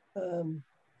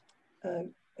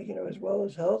as well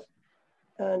as health,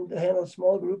 and handle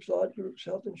small groups, large groups,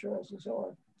 health insurance, and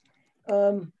so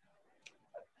on.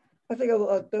 I think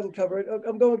that'll cover it.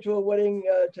 I'm going to a wedding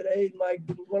today.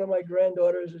 One of my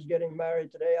granddaughters is getting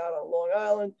married today out on Long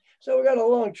Island. So we got a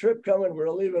long trip coming. We're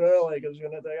leaving early because it's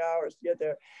going to take hours to get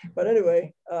there. But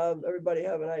anyway, everybody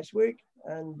have a nice week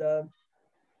and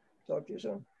talk to you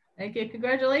soon. Thank you.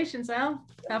 Congratulations, Al.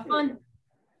 Have fun.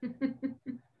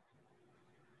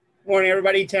 Morning,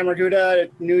 everybody. Tamara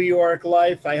Guda, New York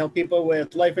Life. I help people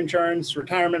with life insurance,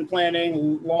 retirement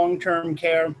planning, long-term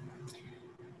care.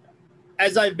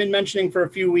 As I've been mentioning for a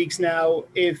few weeks now,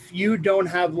 if you don't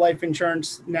have life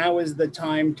insurance, now is the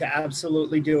time to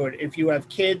absolutely do it. If you have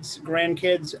kids,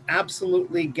 grandkids,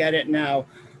 absolutely get it now.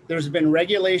 There's been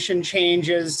regulation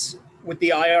changes with the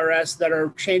IRS that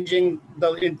are changing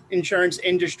the insurance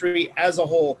industry as a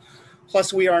whole.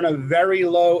 Plus, we are in a very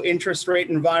low interest rate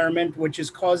environment, which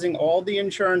is causing all the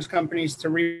insurance companies to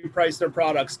reprice their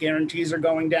products. Guarantees are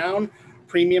going down,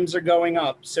 premiums are going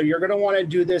up. So you're going to want to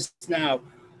do this now.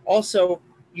 Also,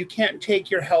 you can't take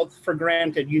your health for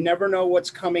granted. You never know what's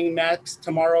coming next.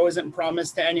 Tomorrow isn't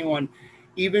promised to anyone,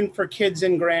 even for kids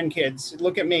and grandkids.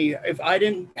 Look at me. If I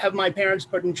didn't have my parents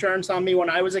put insurance on me when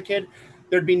I was a kid,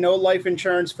 there'd be no life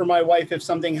insurance for my wife if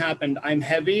something happened. I'm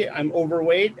heavy, I'm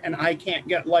overweight, and I can't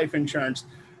get life insurance.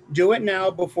 Do it now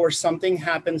before something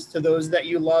happens to those that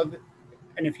you love.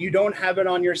 And if you don't have it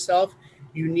on yourself,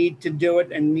 you need to do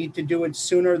it and need to do it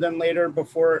sooner than later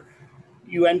before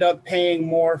you end up paying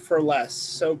more for less.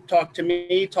 So talk to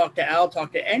me, talk to Al,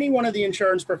 talk to any one of the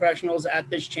insurance professionals at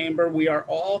this chamber. We are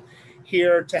all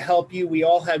here to help you. We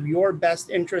all have your best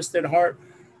interest at heart.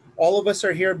 All of us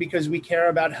are here because we care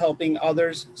about helping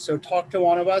others. So talk to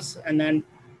one of us. And then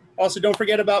also don't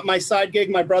forget about my side gig.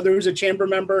 My brother, who's a chamber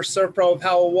member, Serpro of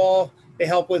Howell Wall. They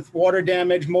help with water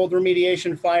damage, mold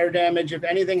remediation, fire damage. If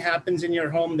anything happens in your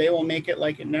home, they will make it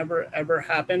like it never, ever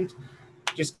happened.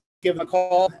 Just give them a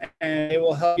call and they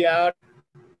will help you out.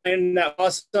 And that's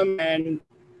awesome. And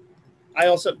I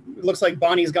also, it looks like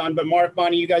Bonnie's gone, but Mark,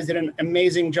 Bonnie, you guys did an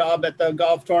amazing job at the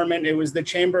golf tournament. It was the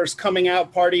Chamber's coming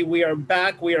out party. We are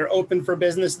back. We are open for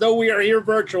business. Though we are here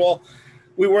virtual,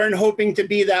 we weren't hoping to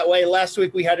be that way. Last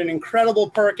week, we had an incredible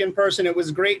Perk in person. It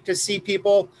was great to see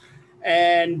people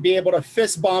and be able to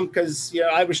fist bump because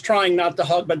I was trying not to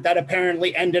hug, but that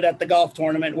apparently ended at the golf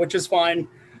tournament, which is fine.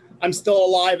 I'm still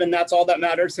alive, and that's all that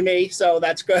matters to me, so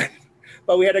that's good.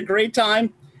 But we had a great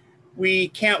time. We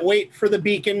can't wait for the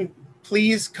Beacon.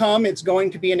 Please come. It's going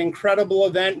to be an incredible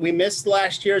event. We missed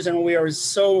last year's, and we are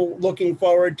so looking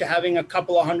forward to having a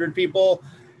couple of hundred people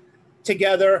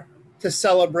together to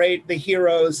celebrate the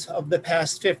heroes of the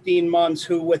past 15 months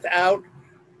who, without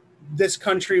this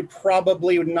country,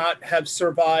 probably would not have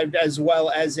survived as well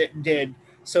as it did.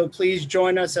 So please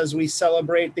join us as we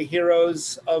celebrate the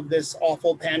heroes of this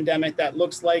awful pandemic that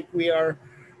looks like we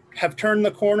have turned the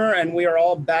corner and we are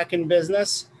all back in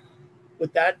business.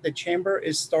 With that, the chamber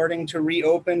is starting to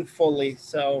reopen fully.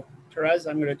 So Terese,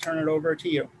 I'm going to turn it over to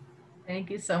you.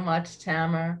 Thank you so much,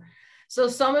 Tamara. So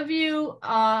some of you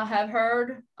have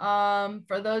heard,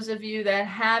 for those of you that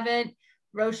haven't,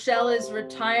 Rochelle is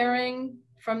retiring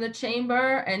from the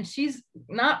chamber, and she's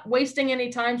not wasting any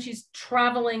time. She's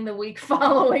traveling the week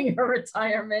following her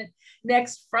retirement.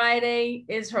 Next Friday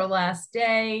is her last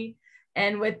day.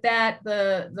 And with that,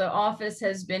 the office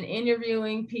has been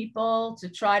interviewing people to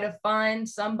try to find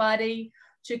somebody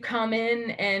to come in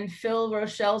and fill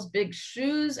Rochelle's big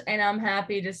shoes. And I'm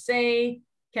happy to say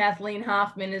Kathleen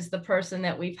Hoffman is the person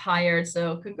that we've hired.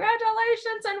 So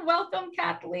congratulations and welcome,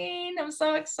 Kathleen. I'm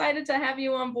so excited to have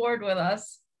you on board with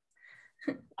us.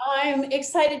 I'm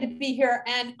excited to be here,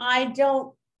 and I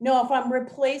don't know if I'm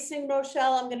replacing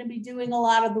Rochelle. I'm going to be doing a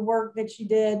lot of the work that she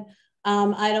did.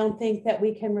 I don't think that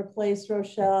we can replace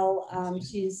Rochelle.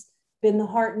 She's been the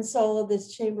heart and soul of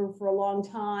this chamber for a long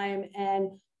time,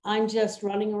 and I'm just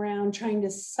running around trying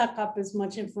to suck up as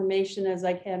much information as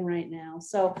I can right now.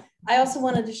 So I also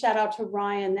wanted to shout out to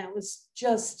Ryan. That was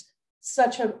just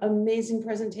such an amazing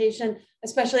presentation,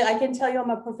 especially I can tell you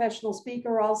I'm a professional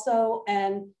speaker also,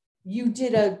 and you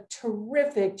did a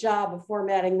terrific job of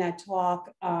formatting that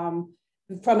talk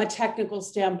from a technical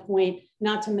standpoint,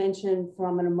 not to mention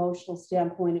from an emotional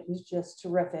standpoint. It was just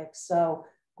terrific. So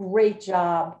great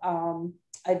job.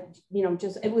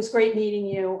 It was great meeting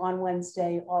you on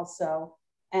Wednesday also.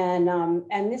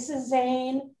 And this is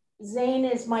Zane. Zane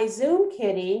is my Zoom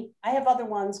kitty. I have other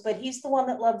ones, but he's the one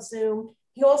that loves Zoom.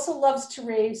 He also loves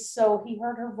Terese, so he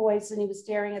heard her voice and he was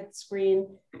staring at the screen.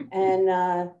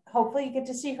 And hopefully you get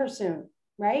to see her soon,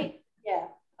 right? Yeah,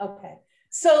 okay.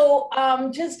 So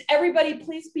just everybody,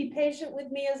 please be patient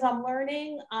with me as I'm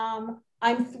learning.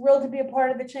 I'm thrilled to be a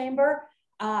part of the chamber.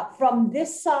 from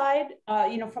this side,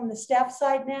 from the staff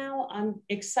side now, I'm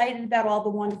excited about all the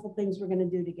wonderful things we're going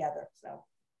to do together. So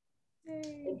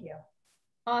thank you.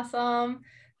 Awesome.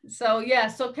 So yeah,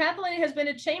 so Kathleen has been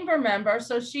a chamber member,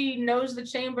 so she knows the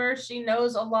chamber. She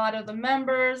knows a lot of the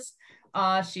members.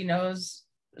 She knows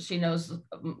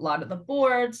a lot of the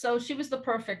board. So she was the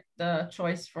perfect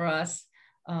choice for us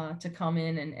to come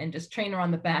in and just train her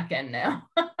on the back end now.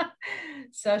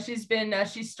 So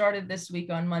she started this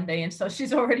week on Monday, and so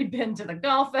she's already been to the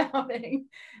golf outing,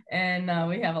 and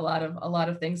we have a lot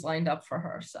of things lined up for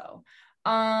her. So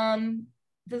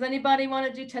does anybody want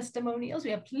to do testimonials?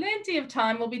 We have plenty of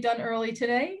time. We'll be done early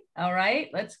today. All right,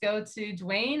 let's go to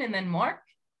Duane and then Mark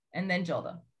and then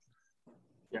Gilda.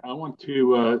 Yeah, I want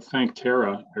to thank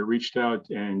Tara. I reached out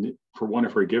and for one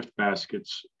of her gift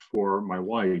baskets for my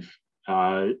wife.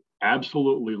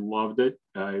 Absolutely loved it.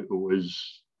 It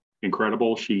was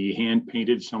incredible. She hand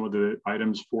painted some of the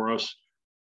items for us,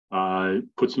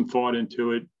 put some thought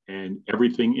into it, and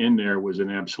everything in there was an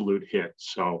absolute hit.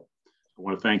 So I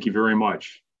want to thank you very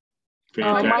much.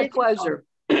 Fantastic. My pleasure.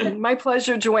 My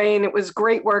pleasure, Duane. It was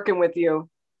great working with you.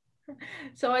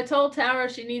 So I told Tara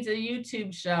she needs a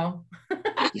YouTube show.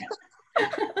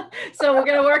 So we're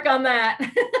going to work on that.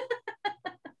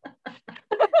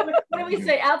 What do we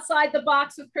say? Outside the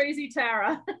box with crazy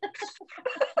Tara.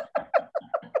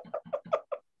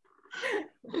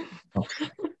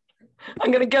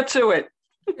 I'm going to get to it.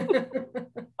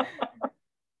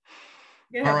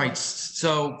 All right.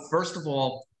 So first of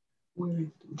all,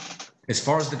 as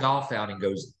far as the golf outing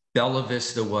goes, Bella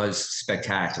Vista was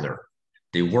spectacular.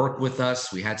 They worked with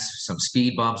us. We had some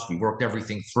speed bumps. We worked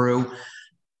everything through.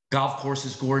 Golf course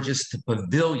is gorgeous. The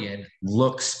pavilion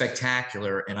looks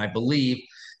spectacular. And I believe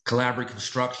Calabria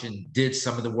Construction did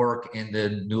some of the work in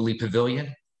the newly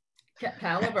pavilion.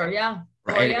 Caliber, yeah.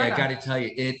 Right. I got to tell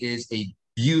you, it is a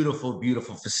beautiful,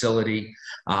 beautiful facility.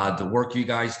 The work you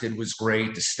guys did was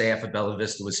great. The staff at Bella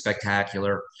Vista was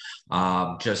spectacular.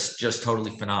 Just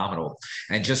totally phenomenal.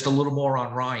 And just a little more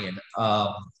on Ryan.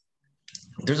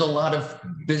 There's a lot of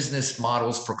business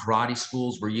models for karate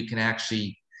schools where you can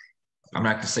actually, I'm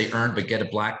not going to say earn, but get a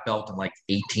black belt in like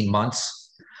 18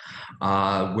 months.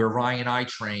 Where Ryan and I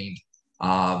trained,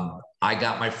 I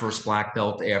got my first black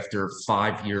belt after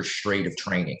 5 years straight of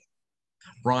training.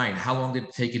 Ryan, how long did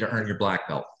it take you to earn your black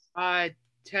belt?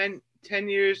 10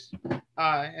 years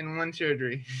and one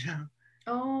surgery.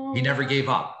 Oh. He never gave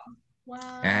up.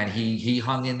 Wow. And he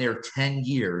hung in there 10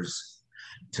 years.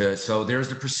 So there's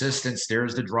the persistence,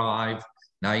 there's the drive.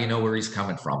 Now you know where he's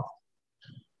coming from.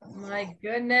 My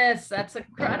goodness, that's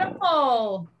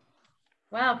incredible.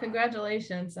 Wow,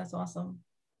 congratulations. That's awesome.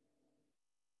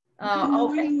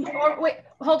 Okay. Wait,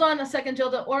 hold on a second,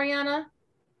 Gilda. Oriana?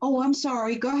 Oh, I'm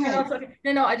sorry. Go ahead.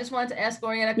 No, I just wanted to ask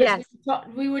Oriana, yes.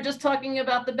 we were just talking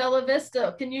about the Bella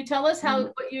Vista. Can you tell us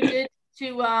what you did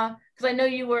to, because I know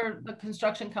you were the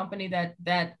construction company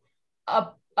that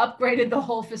upgraded the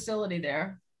whole facility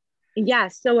there.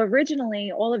 Yes. So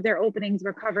originally all of their openings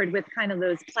were covered with kind of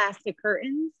those plastic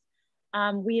curtains.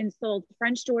 We installed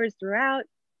French doors throughout.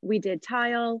 We did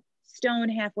tile, stone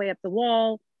halfway up the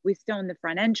wall. We stoned the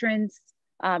front entrance.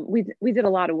 We did a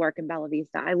lot of work in Bella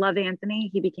Vista. I love Anthony.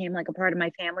 He became like a part of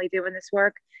my family doing this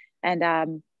work. And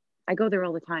I go there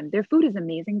all the time. Their food is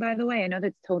amazing, by the way. I know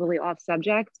that's totally off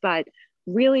subject, but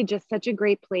really just such a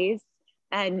great place.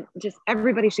 And just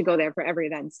everybody should go there for every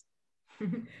event.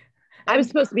 I was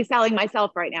supposed to be selling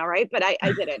myself right now, right? But I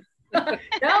didn't.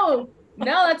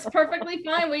 No, that's perfectly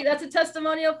fine. That's a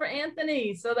testimonial for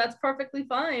Anthony. So that's perfectly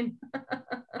fine.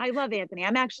 I love Anthony.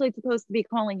 I'm actually supposed to be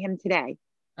calling him today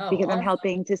because awesome. I'm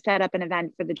helping to set up an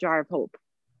event for the Jar of Hope.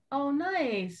 Oh,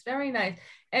 nice. Very nice.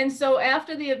 And so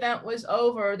after the event was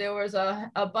over, there was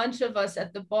a bunch of us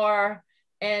at the bar,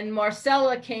 and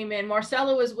Marcella came in.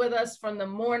 Marcella was with us from the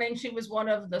morning. She was one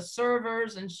of the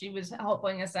servers, and she was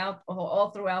helping us out all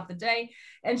throughout the day.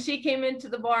 And she came into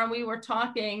the bar and we were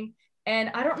talking,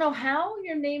 and I don't know how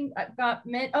your name got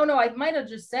meant. Oh no, I might have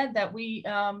just said that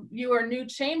you were a new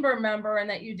chamber member and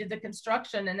that you did the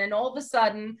construction. And then all of a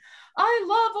sudden, I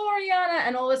love Oriana.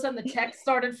 And all of a sudden the text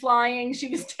started flying. She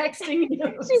was texting you.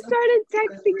 She started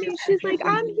texting me. She's like,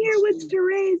 I'm here with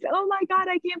Terese. Oh my God,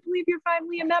 I can't believe you're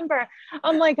finally a member.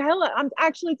 I'm like, hell, I'm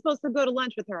actually supposed to go to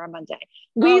lunch with her on Monday.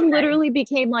 We literally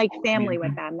became like family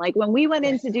with them. Like when we went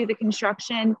in to do the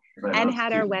construction and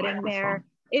had our wedding there,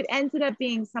 it ended up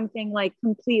being something like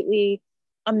completely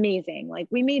amazing. Like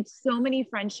we made so many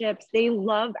friendships. They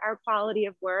love our quality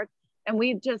of work and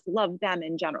we just love them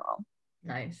in general.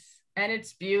 Nice. And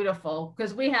it's beautiful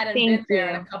because we hadn't been there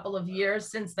in a couple of years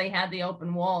since they had the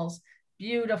open walls.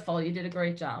 Beautiful. You did a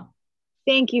great job.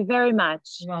 Thank you very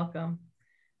much. You're welcome.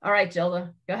 All right,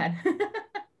 Gilda, go ahead.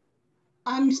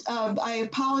 I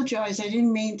apologize. I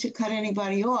didn't mean to cut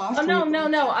anybody off. Oh,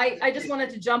 no. I just wanted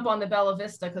to jump on the Bella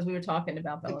Vista because we were talking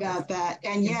about Bella Vista. That.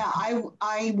 And yeah,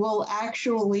 I will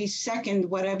actually second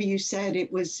whatever you said.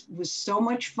 It was so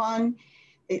much fun.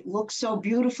 It looked so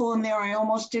beautiful in there. I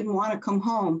almost didn't want to come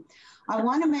home. I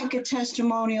want to make a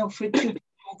testimonial for two people.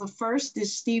 The first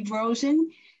is Steve Rosen.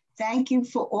 Thank you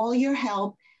for all your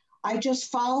help. I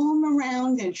just follow him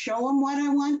around and show him what I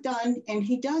want done, and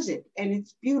he does it. And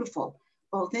it's beautiful,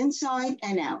 both inside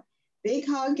and out. Big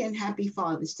hug and happy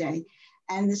Father's Day.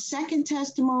 And the second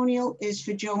testimonial is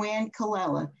for Joanne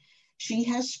Colella. She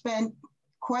has spent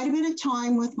quite a bit of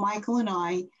time with Michael and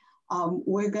I.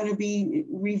 We're going to be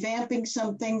revamping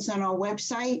some things on our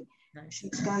website. Nice.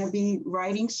 She's going to be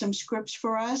writing some scripts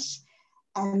for us.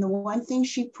 And the one thing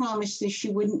she promised is she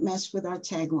wouldn't mess with our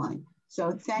tagline.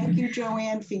 So thank you,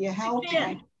 Joanne, for your help.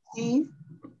 Yeah. Steve?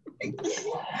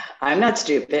 I'm not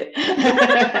stupid. Thank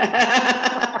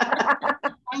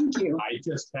you. I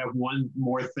just have one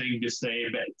more thing to say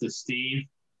to Steve.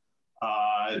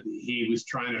 He was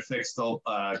trying to fix the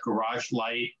garage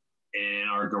light in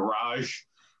our garage,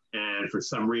 and for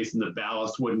some reason the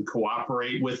ballast wouldn't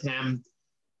cooperate with him.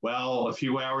 Well, a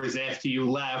few hours after you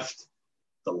left,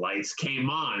 the lights came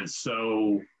on,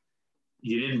 so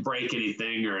you didn't break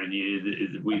anything, or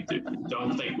we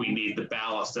don't think we need the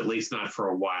ballast, at least not for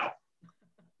a while.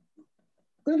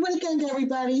 Good weekend,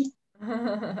 everybody.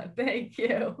 Thank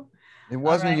you. It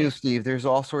wasn't you, Steve. There's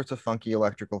all sorts of funky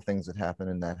electrical things that happen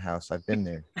in that house. I've been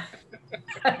there.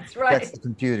 That's right. That's the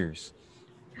computers.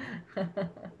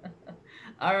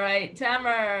 All right,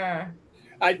 Tamer.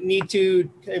 I need to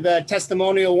give a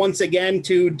testimonial once again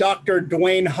to Dr.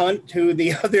 Duane Hunt, who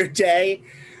the other day,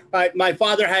 my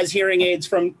father has hearing aids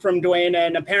from Duane,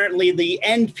 and apparently the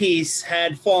end piece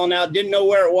had fallen out, didn't know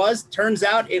where it was. Turns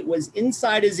out it was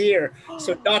inside his ear.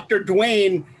 So Dr.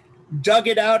 Duane dug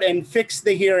it out and fixed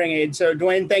the hearing aid. So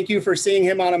Duane, thank you for seeing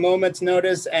him on a moment's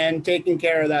notice and taking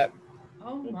care of that.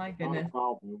 Oh my goodness. Not a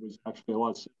problem. It was actually a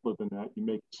lot simpler than that. You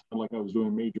make it sound like I was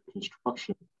doing major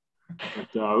construction.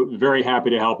 But very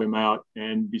happy to help him out.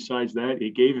 And besides that,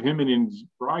 it gave him and his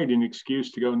bride an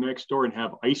excuse to go next door and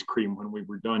have ice cream when we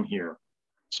were done here.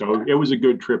 So it was a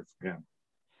good trip for him.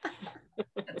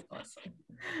 That's awesome.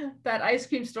 That ice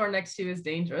cream store next to you is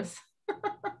dangerous.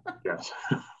 Yes.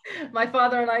 My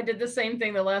father and I did the same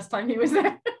thing the last time he was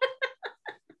there.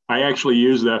 I actually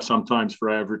use that sometimes for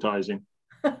advertising.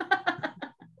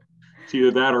 It's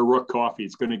either that or Rook Coffee.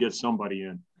 It's going to get somebody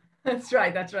in. That's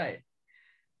right. That's right.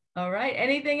 All right.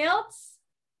 Anything else?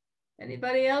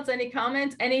 Anybody else? Any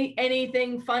comments?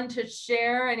 Anything fun to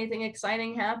share? Anything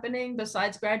exciting happening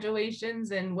besides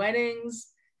graduations and weddings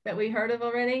that we heard of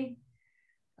already?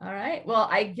 All right. Well,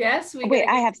 I guess we wait.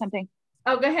 I have something.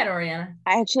 Oh, go ahead, Oriana.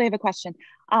 I actually have a question.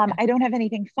 I don't have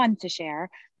anything fun to share,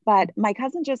 but my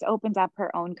cousin just opened up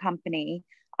her own company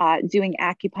doing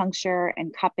acupuncture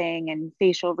and cupping and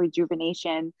facial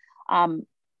rejuvenation.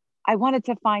 I wanted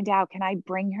to find out, can I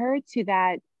bring her to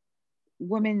that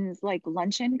women's like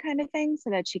luncheon kind of thing so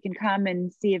that she can come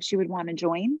and see if she would want to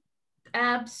join?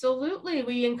 Absolutely.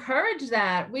 We encourage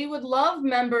that. We would love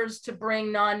members to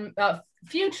bring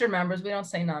future members, we don't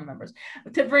say non-members,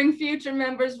 to bring future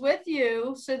members with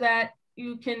you so that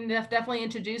you can definitely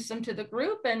introduce them to the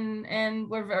group. And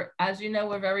we're very, as you know,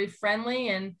 we're very friendly,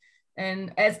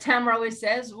 and as Tamara always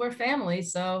says, we're family.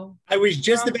 So I was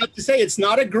just about to say, it's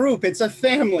not a group, it's a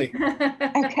family.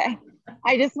 Okay.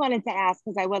 I just wanted to ask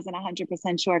because I wasn't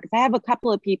 100% sure, because I have a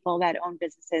couple of people that own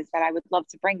businesses that I would love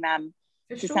to bring them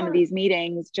to some of these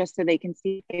meetings just so they can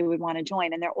see if they would want to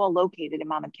join, and they're all located in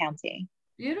Monmouth County.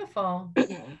 Beautiful.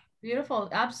 Beautiful.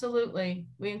 Absolutely.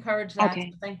 We encourage that.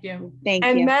 Okay. So thank you. Thank you.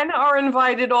 And men are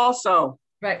invited also.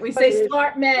 Right. We say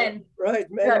smart men. Right.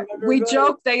 Men. Yeah, we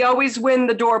joke they always win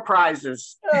the door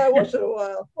prizes. Once in a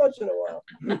while. Once in a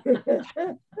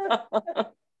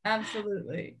while.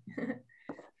 Absolutely.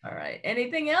 All right.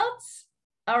 Anything else?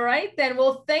 All right, then.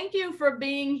 Well, thank you for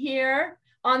being here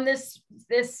on this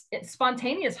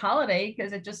spontaneous holiday,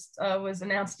 because it just was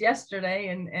announced yesterday,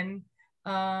 and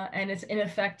it's in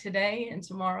effect today and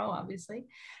tomorrow, obviously.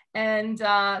 And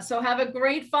so have a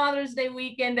great Father's Day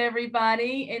weekend,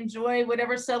 everybody. Enjoy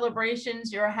whatever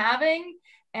celebrations you're having,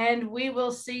 and we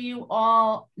will see you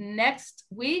all next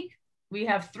week. We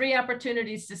have 3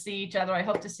 opportunities to see each other. I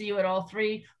hope to see you at all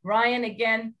 3. Ryan,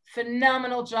 again,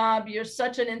 phenomenal job. You're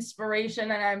such an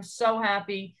inspiration, and I'm so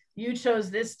happy you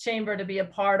chose this chamber to be a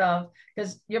part of,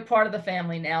 because you're part of the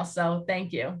family now. So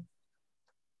thank you.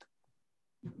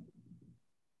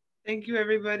 Thank you,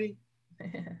 everybody.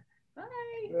 Bye.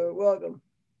 You're welcome.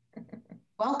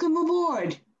 Welcome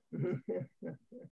aboard.